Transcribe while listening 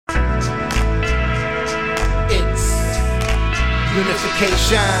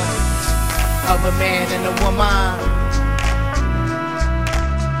Unification of a man and a woman.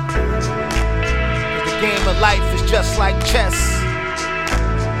 The game of life is just like chess.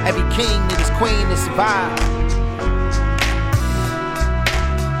 Every king and his queen to survive.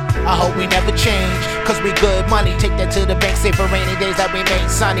 I hope we never change, cause we good money. Take that to the bank, save for rainy days that we made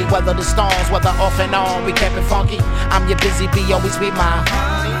sunny. Weather the storms, whether off and on, we kept it funky. I'm your busy bee, always be my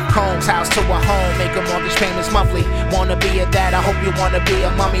Combs house to a home, make a mortgage payments monthly. Wanna be a dad, I hope you wanna be a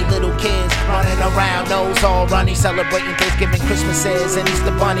mummy. Little kids running around, nose all runny, celebrating Thanksgiving, Christmases, and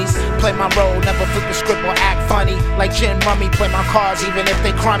Easter bunnies. Play my role, never flip the script or act funny. Like gin rummy, play my cards even if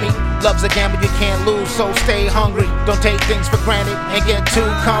they crummy. Love's a gamble you can't lose, so stay hungry. Don't take things for granted and get too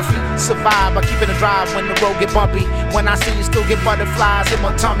comfy. Survive by keeping a drive when the road get bumpy. When I see you still get butterflies in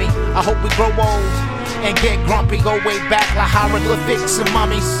my tummy. I hope we grow old and get grumpy. Go way back like hieroglyphics and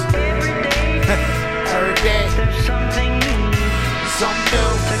mummies. Every day, There's something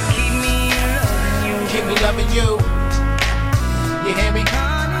new to keep me loving you. keep me loving you. You hear me?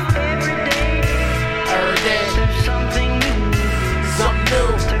 Every day, There's something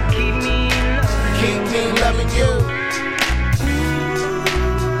new to keep me loving you.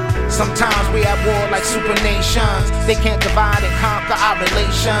 Sometimes we at war like super nations. They can't divide and conquer our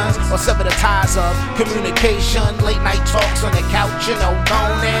relations or sever the ties of communication. Late night talks on the couch,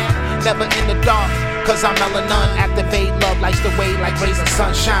 moaning. Never in the dark, cause I'm melanin. Activate love lights the way like rays of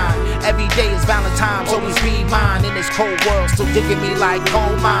sunshine. Every day is Valentine's, always be mine. In this cold world, still digging me like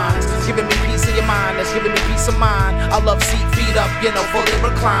coal mines. Giving me peace of your mind, that's giving me peace of mind. I love seat feet up, fully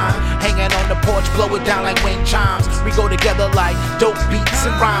recline. Hanging on the porch, blow it down like wind chimes. We go together like dope beats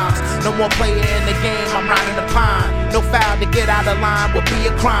and rhymes. No more player in the game, I'm riding the pine. No foul to get out of line would be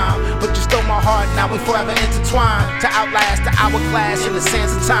a crime. But you stole my heart, now we forever intertwined. To outlast the hourglass in the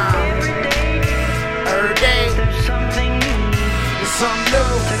sands of time. Every day, There's something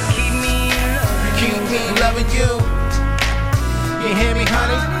new to keep me loving you. You hear me,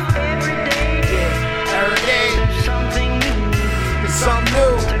 honey? Every day, Every day, there's something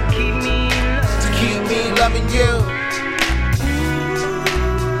new to keep me loving you.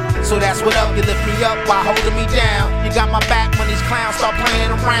 So that's what up, you lift me up while holding me down. You got my back when these clowns start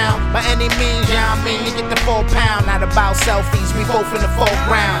playing around. By any means, yeah, I mean, you get the 4 pound. Not about selfies, we both in the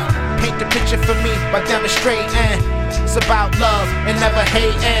foreground. Paint the picture for me by demonstrating. It's about love and never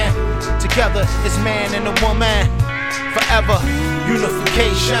hating. Together, it's man and a woman. Forever,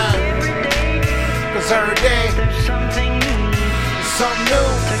 unification. Cause every day, There's something new new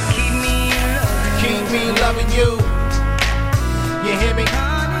to keep me loving you. You hear me?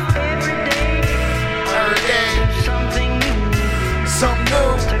 Every day, There's something new something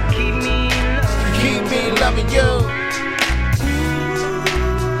new to keep me keep me loving you.